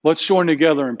Let's join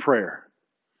together in prayer.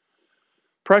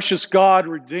 Precious God,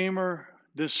 Redeemer,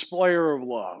 displayer of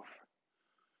love.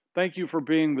 Thank you for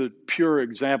being the pure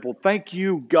example. Thank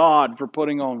you, God, for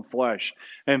putting on flesh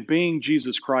and being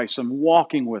Jesus Christ and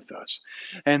walking with us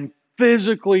and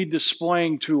physically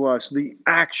displaying to us the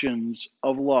actions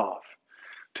of love.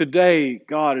 Today,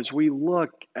 God, as we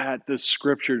look at this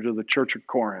scripture to the church of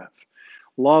Corinth,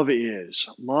 love is.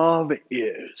 Love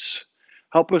is.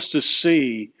 Help us to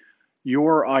see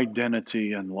your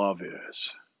identity in love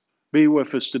is. Be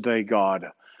with us today, God.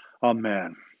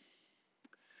 Amen.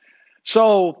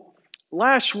 So,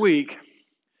 last week,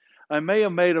 I may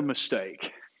have made a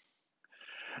mistake,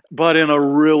 but in a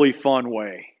really fun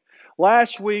way.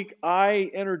 Last week, I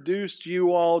introduced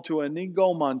you all to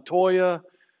Inigo Montoya.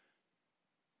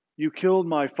 You killed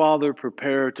my father,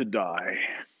 prepare to die.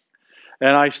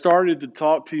 And I started to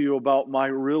talk to you about my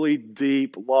really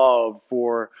deep love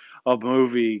for a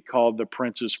movie called The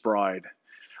Princess Bride.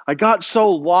 I got so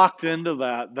locked into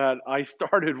that I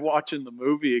started watching the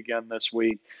movie again this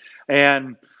week.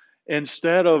 And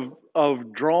instead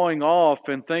of drawing off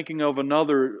and thinking of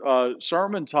another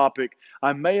sermon topic,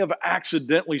 I may have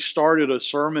accidentally started a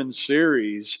sermon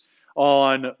series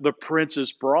on The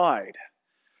Princess Bride.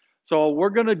 So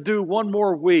we're going to do one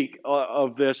more week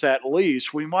of this at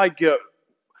least. We might get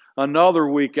another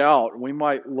week out. We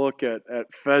might look at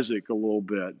Fezzik a little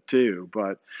bit too.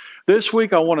 But this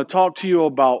week I want to talk to you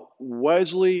about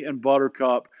Wesley and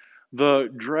Buttercup,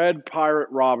 the Dread Pirate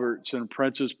Roberts and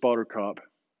Princess Buttercup.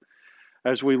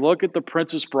 As we look at the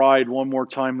Princess Bride one more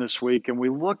time this week, and we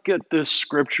look at this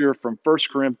scripture from 1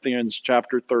 Corinthians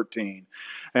chapter 13,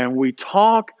 and we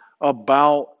talk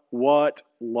about what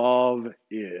love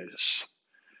is.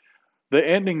 The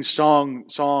ending song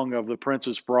of The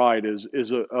Princess Bride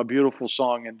is a beautiful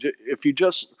song. And if you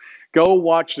just go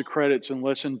watch the credits and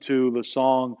listen to the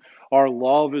song, Our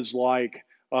Love is Like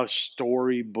a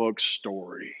Storybook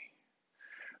Story.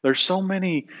 There's so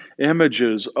many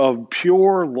images of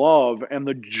pure love and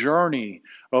the journey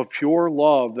of pure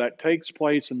love that takes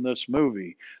place in this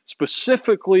movie,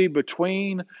 specifically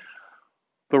between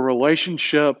the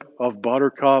relationship of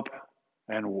Buttercup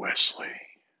and Wesley.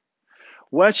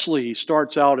 Wesley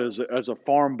starts out as a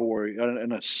farm boy,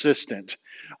 an assistant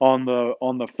on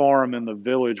the farm in the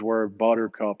village where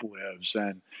Buttercup lives,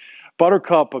 and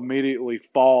Buttercup immediately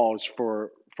falls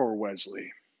for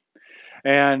Wesley,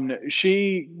 and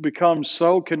she becomes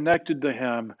so connected to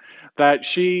him that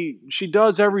she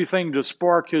does everything to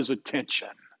spark his attention,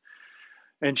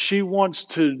 and she wants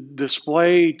to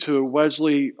display to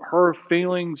Wesley her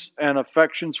feelings and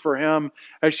affections for him,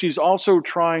 as she's also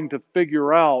trying to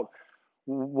figure out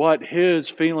what his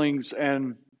feelings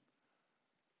and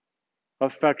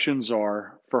affections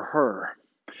are for her.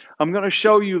 I'm going to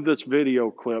show you this video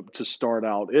clip to start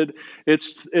out.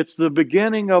 It's the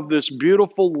beginning of this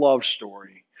beautiful love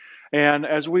story. And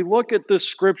as we look at this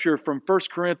scripture from 1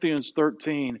 Corinthians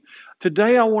 13,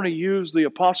 today I want to use the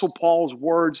Apostle Paul's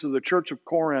words to the church of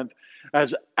Corinth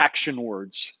as action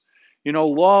words. You know,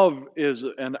 love is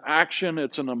an action,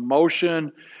 it's an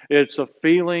emotion, it's a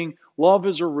feeling. Love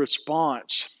is a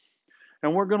response.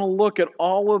 And we're going to look at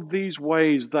all of these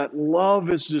ways that love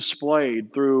is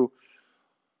displayed through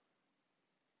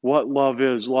what love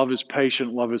is. Love is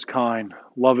patient, love is kind,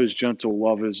 love is gentle,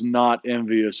 love is not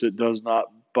envious, it does not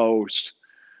boast.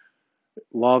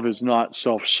 Love is not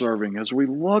self-serving. As we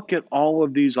look at all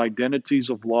of these identities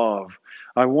of love,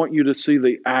 I want you to see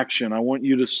the action. I want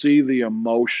you to see the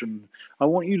emotion. I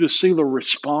want you to see the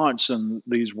response in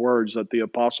these words that the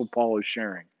Apostle Paul is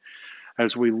sharing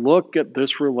as we look at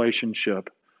this relationship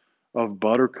of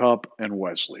Buttercup and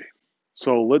Wesley.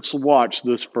 So let's watch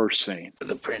this first scene.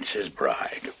 The Princess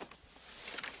Bride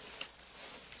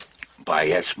by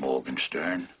S.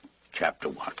 Morgenstern, Chapter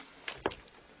 1.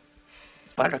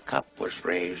 Buttercup was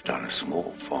raised on a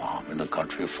small farm in the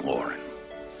country of Florin.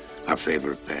 Our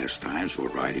favorite pastimes were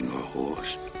riding her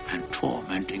horse and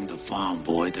tormenting the farm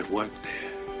boy that worked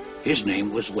there. His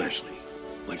name was Wesley,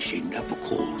 but she never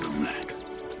called him that.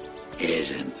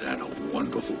 Isn't that a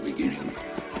wonderful beginning?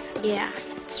 Yeah,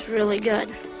 it's really good.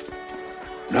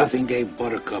 Nothing gave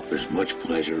Buttercup as much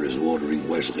pleasure as ordering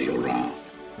Wesley around.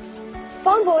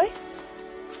 Farm boy,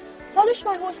 polish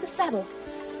my horse's saddle.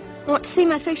 I want to see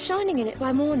my face shining in it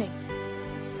by morning.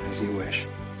 As you wish.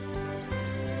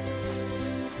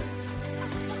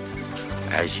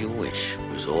 As you wish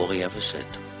was all he ever said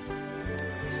to her.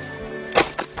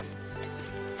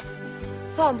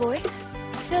 Farm boy,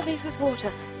 fill these with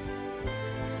water.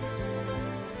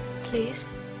 Please.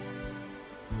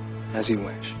 As you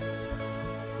wish.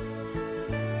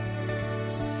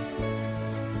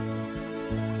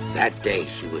 That day,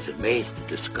 she was amazed to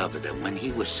discover that when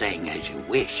he was saying, "as you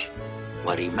wish,"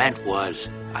 what he meant was,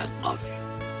 "I love you."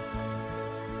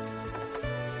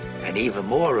 And even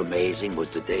more amazing was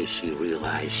the day she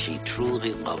realized she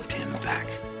truly loved him back.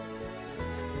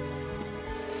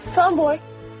 Farm boy.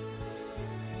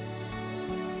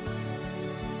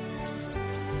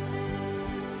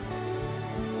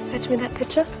 Fetch me that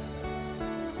picture.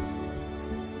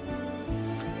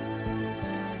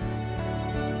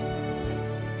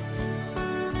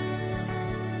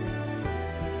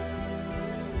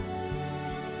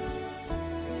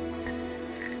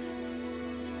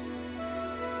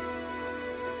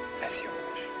 As you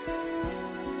wish.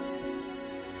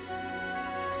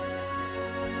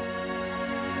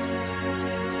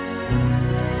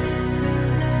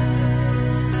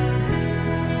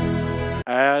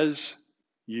 As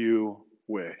you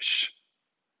wish.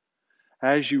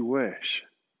 As you wish.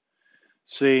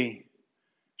 See,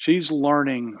 she's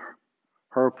learning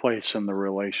her place in the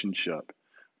relationship.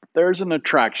 There's an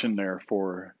attraction there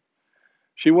for her.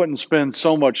 She wouldn't spend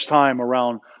so much time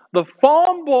around the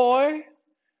farm boy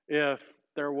if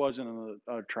there wasn't an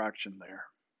attraction there.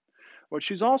 But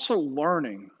she's also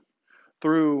learning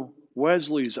through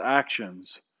Wesley's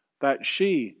actions that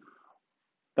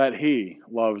he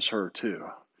loves her too.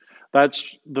 That's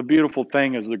the beautiful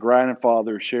thing, as the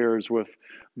grandfather shares with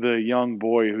the young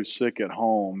boy who's sick at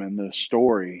home in this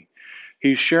story.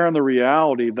 He's sharing the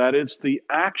reality that it's the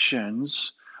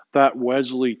actions that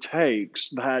Wesley takes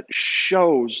that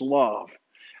shows love.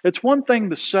 It's one thing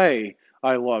to say,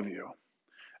 "I love you."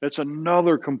 It's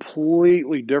another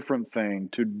completely different thing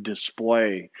to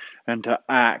display and to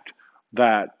act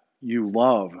that you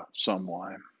love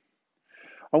someone.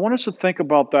 I want us to think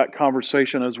about that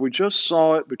conversation as we just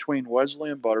saw it between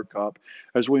Wesley and Buttercup,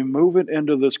 as we move it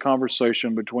into this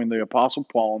conversation between the Apostle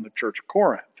Paul and the Church of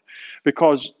Corinth.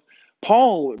 Because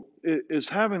Paul is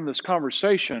having this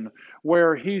conversation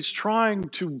where he's trying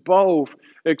to both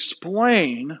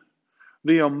explain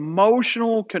the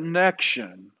emotional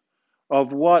connection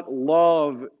of what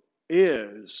love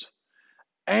is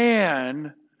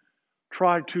and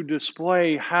try to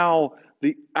display how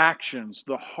the actions,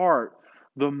 the heart,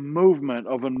 the movement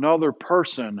of another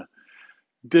person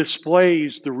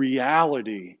displays the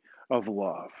reality of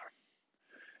love.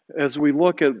 As we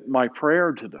look at my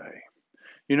prayer today,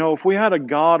 if we had a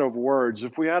God of words,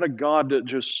 if we had a God that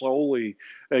just solely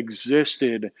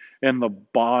existed in the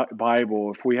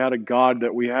Bible, if we had a God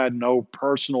that we had no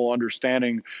personal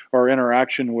understanding or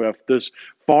interaction with, this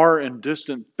far and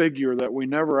distant figure that we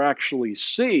never actually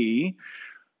see,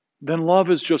 then love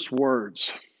is just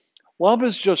words. Love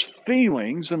is just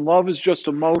feelings, and love is just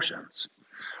emotions.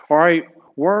 All right,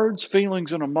 words,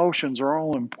 feelings, and emotions are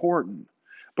all important.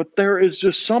 But there is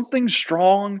just something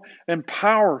strong and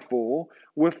powerful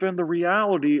within the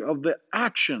reality of the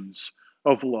actions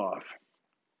of love.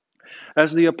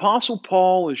 As the Apostle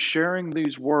Paul is sharing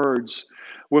these words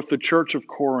with the church of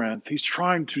Corinth, he's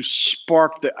trying to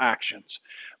spark the actions.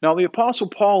 Now, the Apostle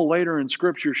Paul later in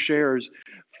Scripture shares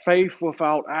faith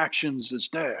without actions is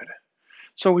dead.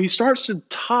 So he starts to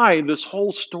tie this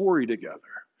whole story together.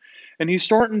 And he's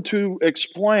starting to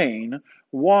explain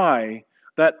why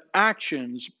that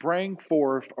actions bring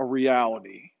forth a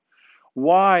reality.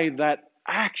 Why that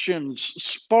actions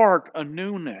spark a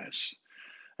newness.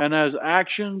 And as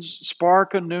actions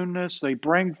spark a newness, they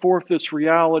bring forth this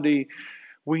reality.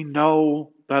 We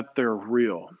know that they're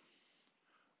real.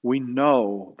 We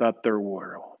know that they're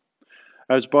real.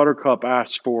 As Buttercup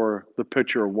asks for the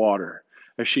pitcher of water,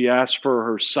 as she asks for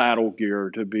her saddle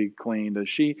gear to be cleaned, as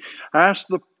she asks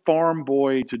the farm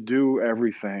boy to do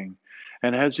everything,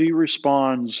 and as he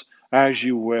responds, "as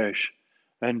you wish,"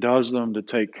 and does them to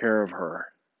take care of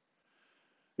her.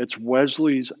 It's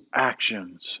Wesley's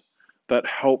actions that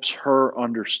helps her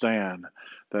understand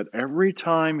that every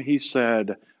time he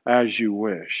said, "as you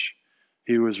wish,"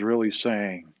 he was really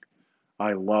saying,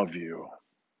 "I love you."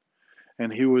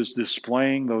 And he was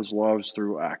displaying those loves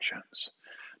through actions.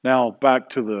 Now, back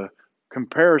to the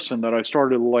comparison that I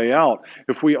started to lay out.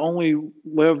 If we only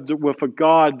lived with a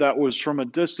God that was from a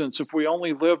distance, if we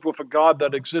only lived with a God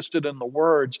that existed in the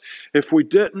words, if we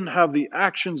didn't have the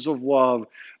actions of love,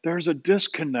 there's a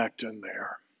disconnect in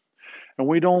there. And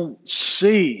we don't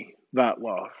see that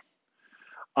love.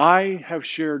 I have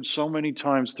shared so many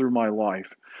times through my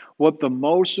life what the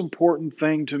most important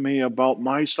thing to me about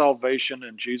my salvation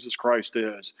in Jesus Christ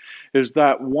is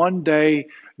that one day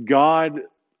God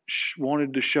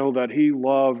wanted to show that He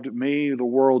loved me, the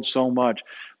world, so much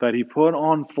that He put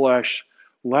on flesh,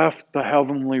 left the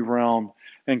heavenly realm,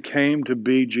 and came to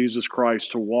be Jesus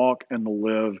Christ, to walk and to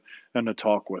live and to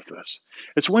talk with us.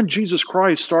 It's when Jesus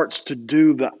Christ starts to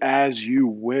do the as you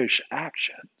wish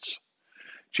actions.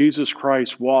 Jesus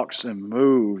Christ walks and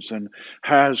moves and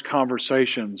has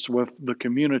conversations with the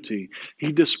community.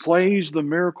 He displays the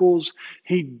miracles.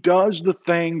 He does the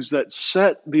things that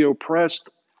set the oppressed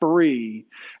free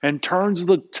and turns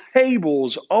the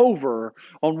tables over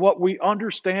on what we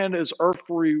understand as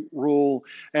earthly rule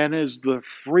and as the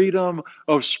freedom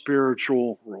of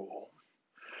spiritual rule.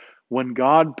 When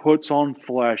God puts on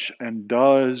flesh and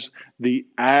does the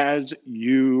as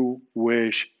you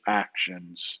wish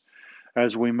actions,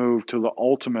 as we move to the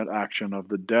ultimate action of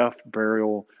the death,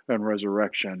 burial, and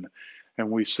resurrection, and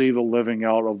we see the living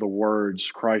out of the words,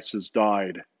 Christ has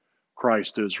died,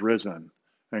 Christ is risen,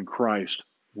 and Christ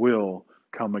will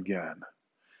come again.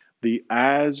 The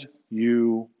as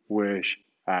you wish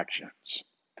actions.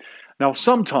 Now,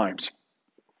 sometimes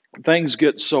things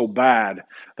get so bad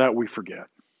that we forget.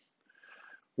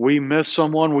 We miss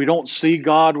someone, we don't see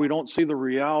God, we don't see the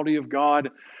reality of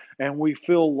God, and we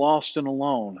feel lost and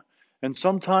alone. And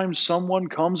sometimes someone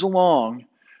comes along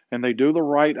and they do the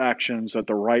right actions at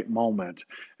the right moment,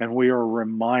 and we are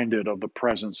reminded of the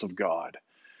presence of God.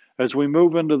 As we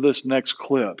move into this next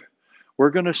clip, we're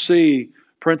going to see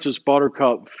Princess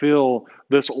Buttercup feel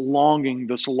this longing,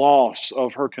 this loss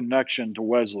of her connection to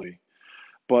Wesley.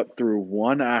 But through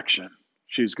one action,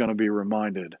 she's going to be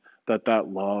reminded that that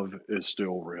love is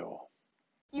still real.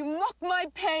 You mock my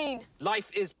pain.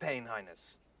 Life is pain,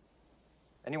 Highness.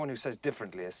 Anyone who says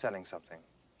differently is selling something.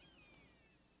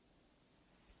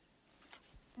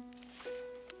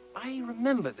 I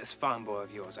remember this farm boy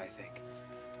of yours, I think.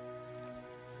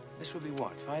 This would be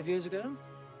what, 5 years ago?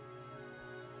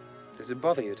 Does it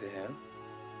bother you to hear?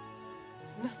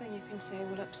 Nothing you can say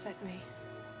will upset me.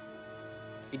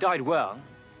 He died well.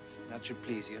 That should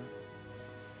please you.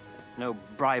 No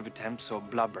bribe attempts or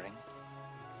blubbering.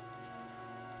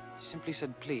 He simply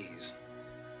said, please.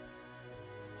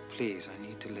 Please, I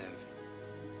need to live.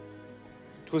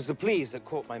 It was the please that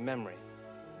caught my memory.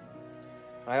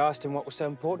 I asked him what was so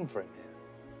important for him here.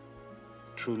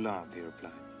 True love, he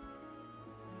replied.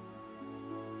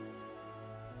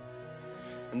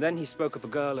 And then he spoke of a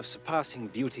girl of surpassing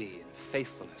beauty and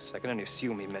faithfulness. I can only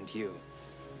assume he meant you.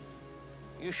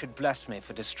 You should bless me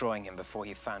for destroying him before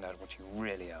he found out what you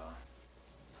really are.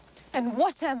 And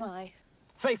what am I?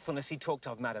 Faithfulness he talked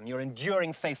of, madam. Your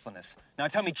enduring faithfulness. Now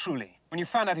tell me truly, when you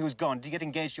found out he was gone, did you get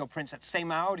engaged to your prince that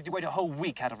same hour, or did you wait a whole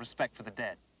week out of respect for the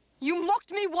dead? You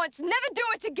mocked me once, never do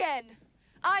it again!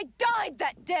 I died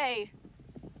that day!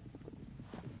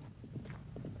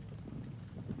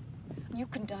 You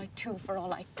can die too, for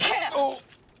all I care! Oh!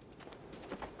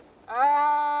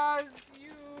 As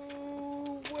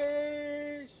you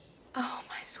wish! Oh,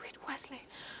 my sweet Wesley,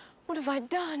 what have I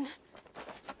done?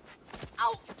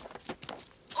 Ow!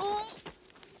 Oh!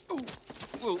 Oh!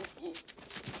 Oh!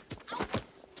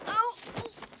 Ow!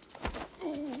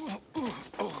 Oh!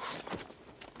 Oh!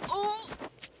 Oh!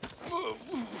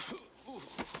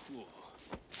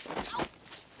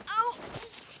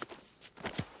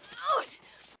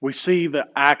 We see the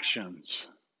actions,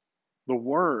 the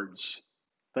words,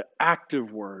 the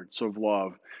active words of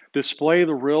love display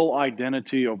the real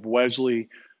identity of Wesley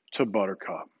to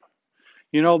Buttercup.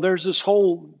 You know, there's this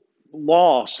whole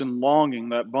loss and longing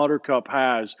that Buttercup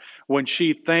has when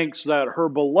she thinks that her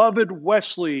beloved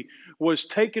Wesley was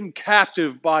taken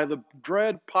captive by the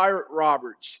dread pirate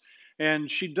Roberts,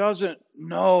 and she doesn't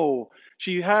know.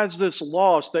 She has this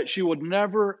loss that she would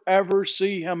never, ever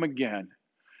see him again.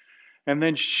 And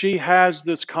then she has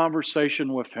this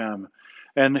conversation with him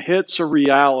and hits a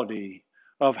reality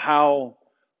of how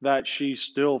that she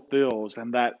still feels,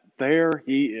 and that there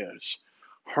he is.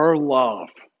 Her love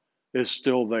is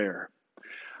still there.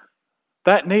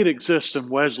 That need exists in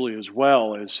Wesley as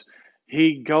well, as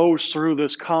he goes through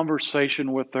this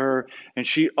conversation with her and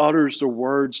she utters the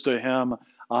words to him,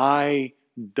 I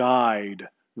died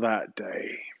that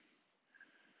day.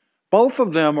 Both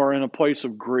of them are in a place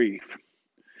of grief.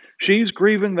 She's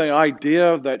grieving the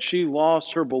idea that she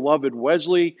lost her beloved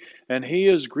Wesley, and he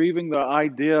is grieving the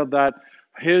idea that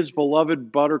his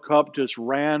beloved Buttercup just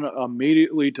ran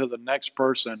immediately to the next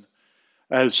person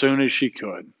as soon as she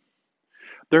could.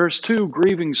 There's two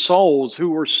grieving souls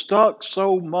who are stuck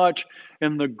so much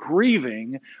in the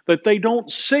grieving that they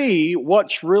don't see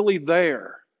what's really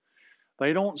there.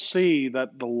 They don't see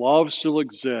that the love still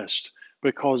exists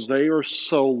because they are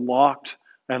so locked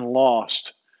and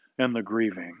lost in the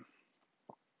grieving.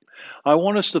 I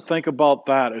want us to think about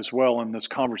that as well in this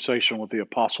conversation with the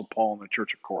Apostle Paul in the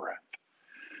Church of Corinth.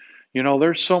 You know,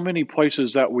 there's so many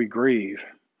places that we grieve,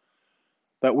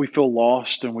 that we feel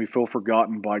lost and we feel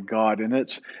forgotten by God. And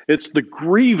it's the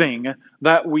grieving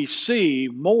that we see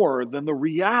more than the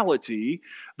reality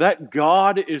that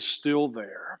God is still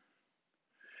there.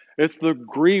 It's the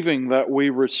grieving that we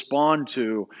respond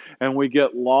to and we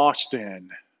get lost in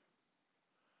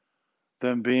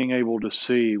than being able to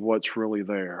see what's really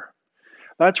there.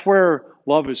 That's where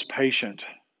love is patient,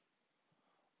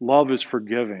 love is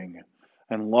forgiving,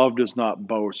 and love does not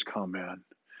boast come in.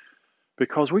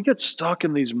 Because we get stuck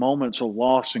in these moments of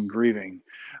loss and grieving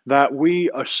that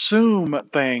we assume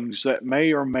things that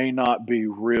may or may not be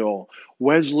real.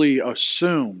 Wesley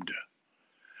assumed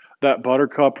that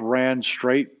Buttercup ran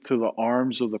straight to the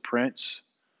arms of the prince,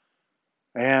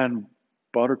 and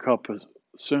Buttercup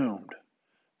assumed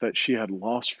that she had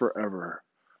lost forever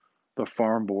the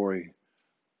farm boy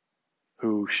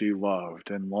who she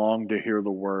loved and longed to hear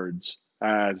the words,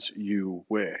 "As you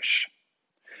wish."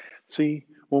 See,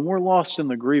 when we're lost in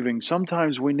the grieving,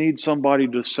 sometimes we need somebody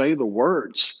to say the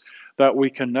words that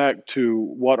we connect to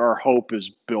what our hope is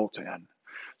built in.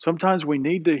 Sometimes we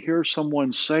need to hear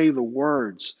someone say the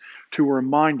words to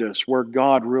remind us where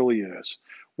God really is,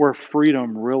 where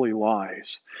freedom really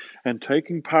lies, and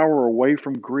taking power away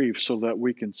from grief so that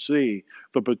we can see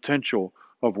the potential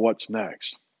of what's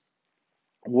next.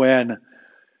 When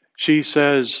she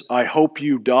says, "I hope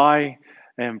you die,"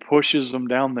 and pushes them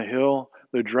down the hill,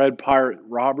 the dread pirate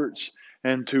Roberts,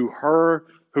 and to her,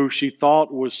 who she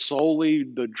thought was solely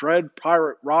the dread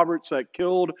pirate Roberts that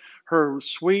killed her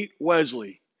sweet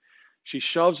Wesley, she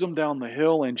shoves him down the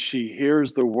hill and she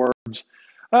hears the words,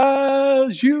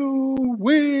 "As you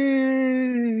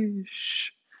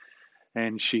wish."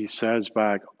 And she says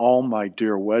back, "Oh, my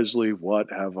dear Wesley, what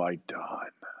have I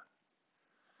done?"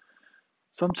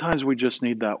 Sometimes we just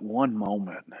need that one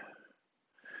moment.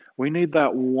 We need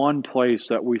that one place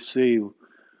that we see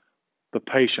the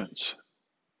patience,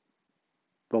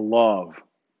 the love,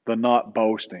 the not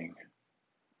boasting,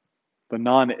 the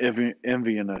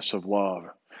non-enviousness of love,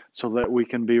 so that we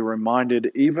can be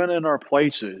reminded, even in our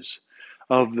places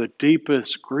of the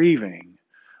deepest grieving,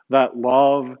 that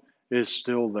love is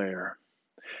still there.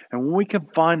 And when we can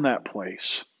find that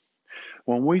place,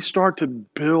 when we start to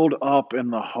build up in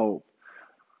the hope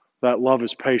that love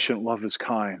is patient, love is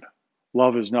kind,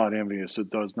 love is not envious, it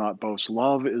does not boast,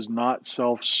 love is not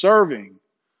self-serving,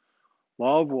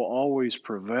 love will always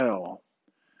prevail.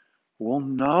 We'll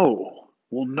know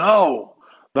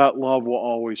that love will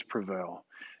always prevail.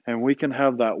 And we can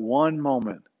have that one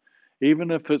moment,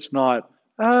 even if it's not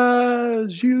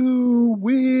 "as you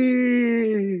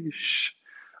wish"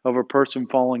 of a person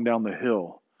falling down the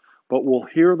hill, but we'll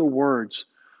hear the words,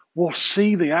 we'll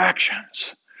see the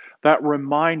actions that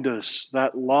remind us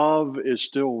that love is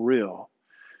still real,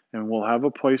 and we'll have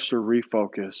a place to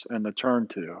refocus and to turn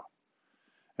to,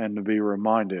 and to be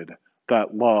reminded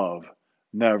that love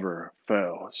never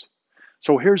fails.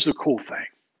 So here's the cool thing,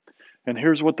 and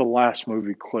here's what the last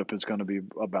movie clip is going to be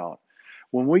about.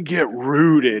 When we get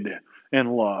rooted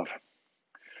in love,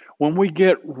 when we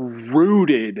get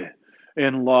rooted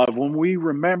in love, when we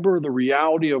remember the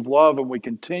reality of love and we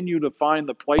continue to find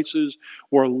the places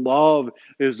where love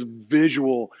is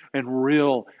visual and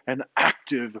real and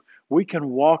active, we can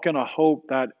walk in a hope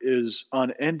that is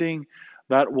unending,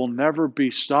 that will never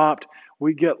be stopped.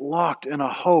 We get locked in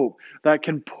a hope that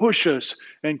can push us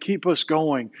and keep us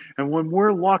going. And when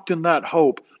we're locked in that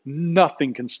hope,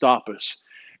 nothing can stop us.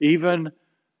 Even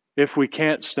if we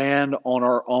can't stand on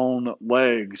our own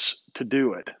legs to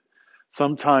do it.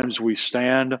 Sometimes we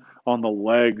stand on the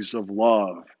legs of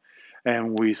love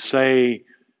and we say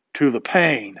to the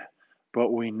pain,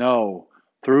 but we know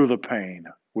through the pain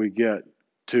we get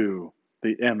to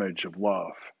the image of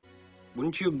love.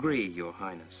 Wouldn't you agree, Your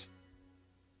Highness?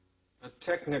 A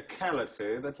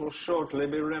technicality that will shortly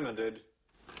be remedied.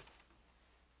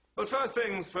 But first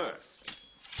things first.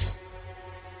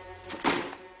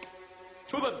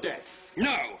 To the death.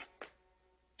 No!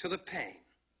 To the pain.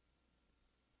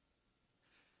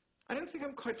 I don't think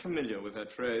I'm quite familiar with that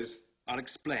phrase. I'll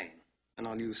explain, and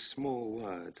I'll use small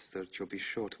words that you'll be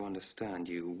sure to understand,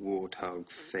 you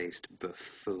warthog-faced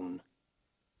buffoon.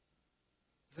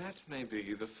 That may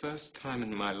be the first time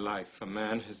in my life a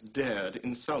man has dared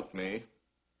insult me.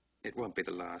 It won't be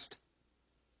the last.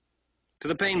 To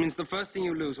the pain means the first thing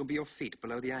you lose will be your feet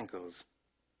below the ankles.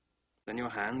 Then your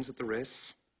hands at the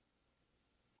wrists.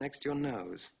 Next, your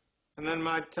nose. And then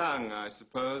my tongue, I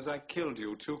suppose. I killed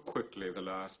you too quickly the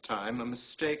last time. A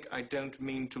mistake I don't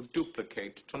mean to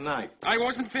duplicate tonight. I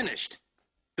wasn't finished.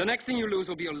 The next thing you lose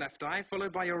will be your left eye,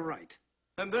 followed by your right.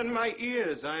 And then my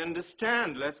ears, I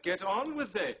understand. Let's get on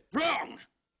with it. Wrong!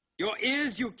 Your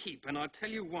ears you keep, and I'll tell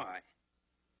you why.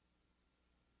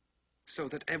 so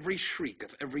that every shriek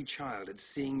of every child at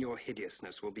seeing your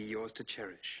hideousness will be yours to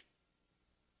cherish.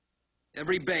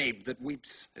 Every babe that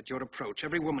weeps at your approach,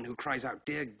 every woman who cries out,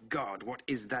 "Dear God, what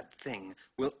is that thing?"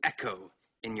 will echo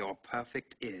in your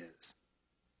perfect ears.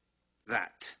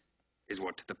 That is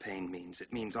what the pain means.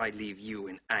 It means I leave you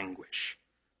in anguish,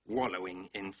 wallowing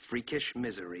in freakish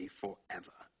misery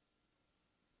forever.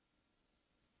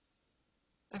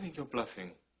 I think you're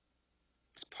bluffing.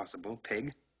 It's possible,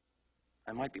 pig.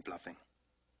 I might be bluffing.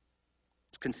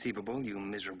 It's conceivable, you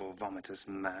miserable, vomitous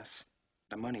mass.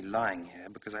 I'm only lying here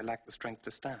because I lack the strength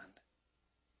to stand.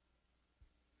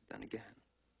 Then again,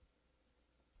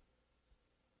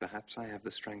 perhaps I have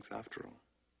the strength after all.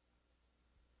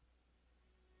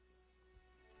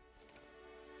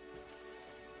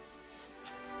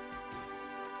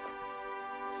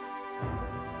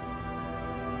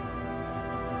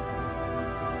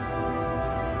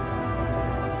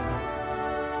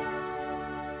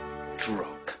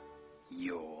 Drop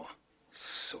your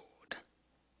sword.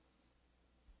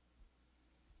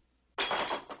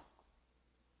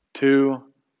 To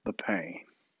the pain.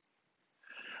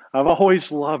 I've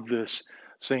always loved this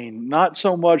scene, not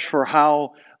so much for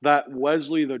how that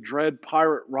Wesley, the Dread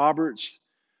Pirate Roberts,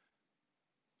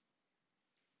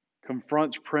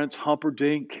 confronts Prince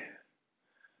Humperdinck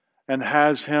and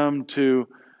has him to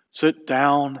sit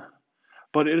down,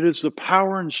 but it is the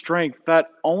power and strength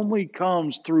that only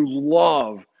comes through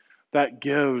love that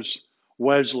gives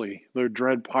Wesley, the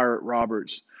Dread Pirate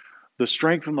Roberts, the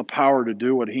strength and the power to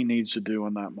do what he needs to do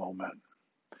in that moment.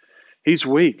 He's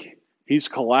weak. He's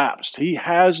collapsed. He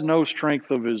has no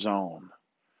strength of his own.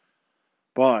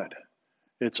 But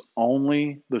it's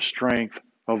only the strength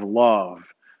of love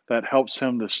that helps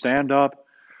him to stand up,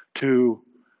 to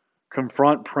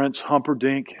confront Prince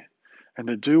Humperdinck, and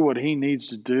to do what he needs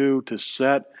to do to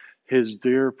set his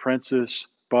dear Princess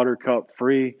Buttercup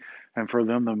free and for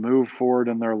them to move forward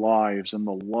in their lives in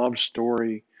the love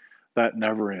story that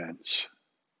never ends.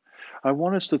 I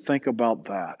want us to think about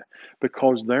that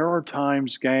because there are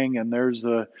times, gang, and there's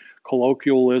a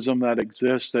colloquialism that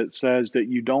exists that says that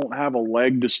you don't have a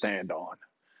leg to stand on.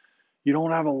 You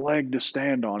don't have a leg to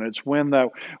stand on. It's when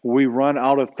that we run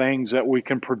out of things that we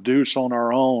can produce on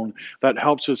our own that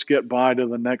helps us get by to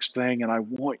the next thing. And I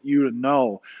want you to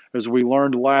know, as we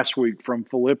learned last week from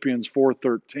Philippians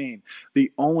 4:13,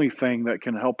 the only thing that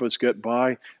can help us get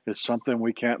by is something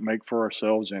we can't make for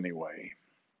ourselves anyway.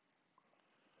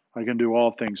 I can do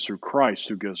all things through Christ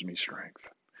who gives me strength.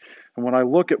 And when I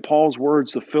look at Paul's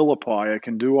words to Philippi, I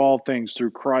can do all things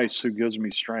through Christ who gives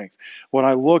me strength. When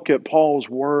I look at Paul's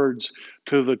words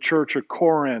to the church of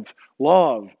Corinth,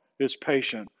 love is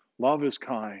patient, love is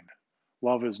kind,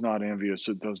 love is not envious,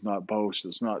 it does not boast,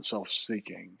 it's not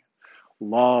self-seeking.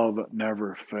 Love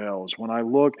never fails. When I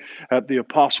look at the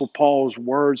Apostle Paul's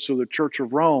words to the church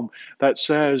of Rome that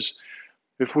says,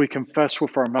 if we confess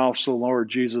with our mouths the Lord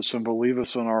Jesus and believe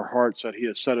us in our hearts that he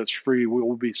has set us free, we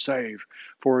will be saved.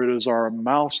 For it is our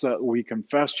mouths that we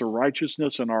confess to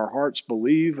righteousness and our hearts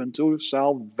believe unto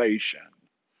salvation.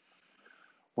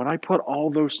 When I put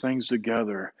all those things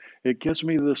together, it gives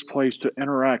me this place to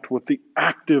interact with the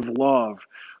active love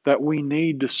that we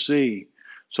need to see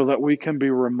so that we can be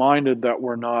reminded that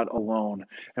we're not alone.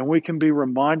 And we can be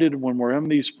reminded when we're in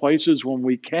these places when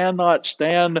we cannot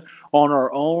stand on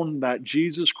our own that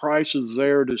Jesus Christ is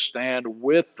there to stand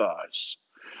with us.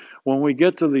 When we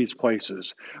get to these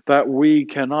places that we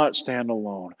cannot stand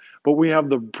alone, but we have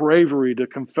the bravery to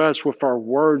confess with our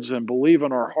words and believe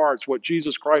in our hearts what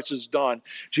Jesus Christ has done.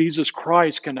 Jesus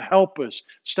Christ can help us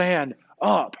stand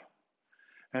up.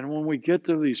 And when we get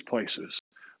to these places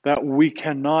that we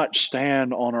cannot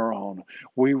stand on our own,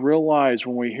 we realize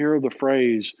when we hear the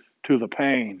phrase, to the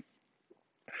pain,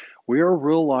 we are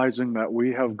realizing that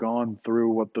we have gone through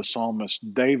what the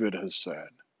psalmist David has said.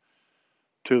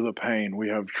 To the pain. We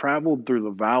have traveled through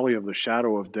the valley of the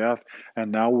shadow of death,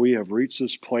 and now we have reached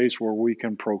this place where we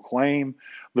can proclaim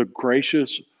the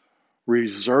gracious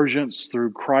resurgence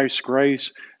through Christ's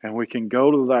grace, and we can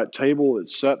go to that table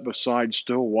that's set beside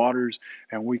still waters,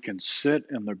 and we can sit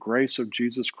in the grace of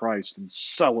Jesus Christ and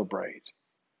celebrate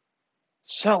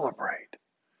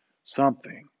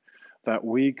something that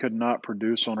we could not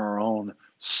produce on our own,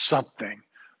 something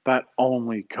that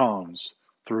only comes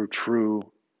through true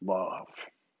love.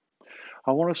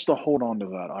 I want us to hold on to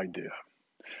that idea.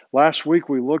 Last week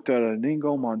we looked at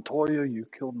Inigo Montoya, you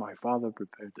killed my father,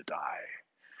 prepared to die.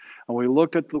 And we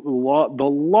looked at the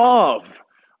love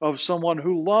of someone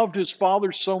who loved his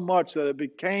father so much that it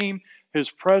became his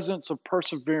presence of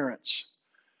perseverance.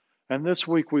 And this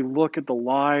week we look at the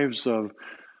lives of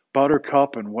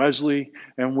Buttercup and Wesley,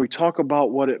 and we talk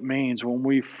about what it means when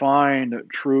we find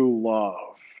true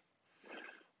love.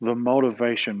 The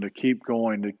motivation to keep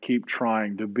going, to keep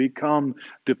trying, to become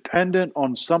dependent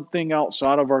on something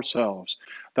outside of ourselves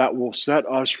that will set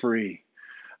us free.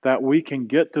 That we can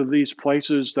get to these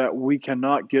places that we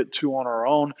cannot get to on our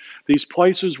own, these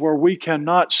places where we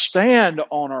cannot stand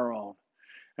on our own.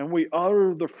 And we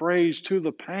utter the phrase to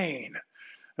the pain.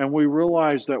 And we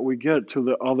realize that we get to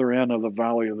the other end of the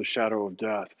valley of the shadow of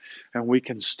death. And we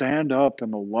can stand up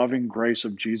in the loving grace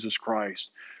of Jesus Christ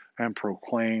and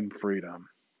proclaim freedom.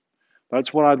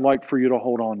 That's what I'd like for you to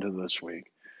hold on to this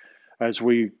week as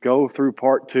we go through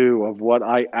part 2 of what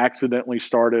I accidentally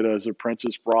started as a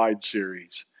Princess Bride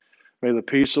series. May the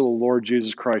peace of the Lord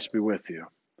Jesus Christ be with you.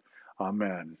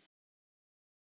 Amen.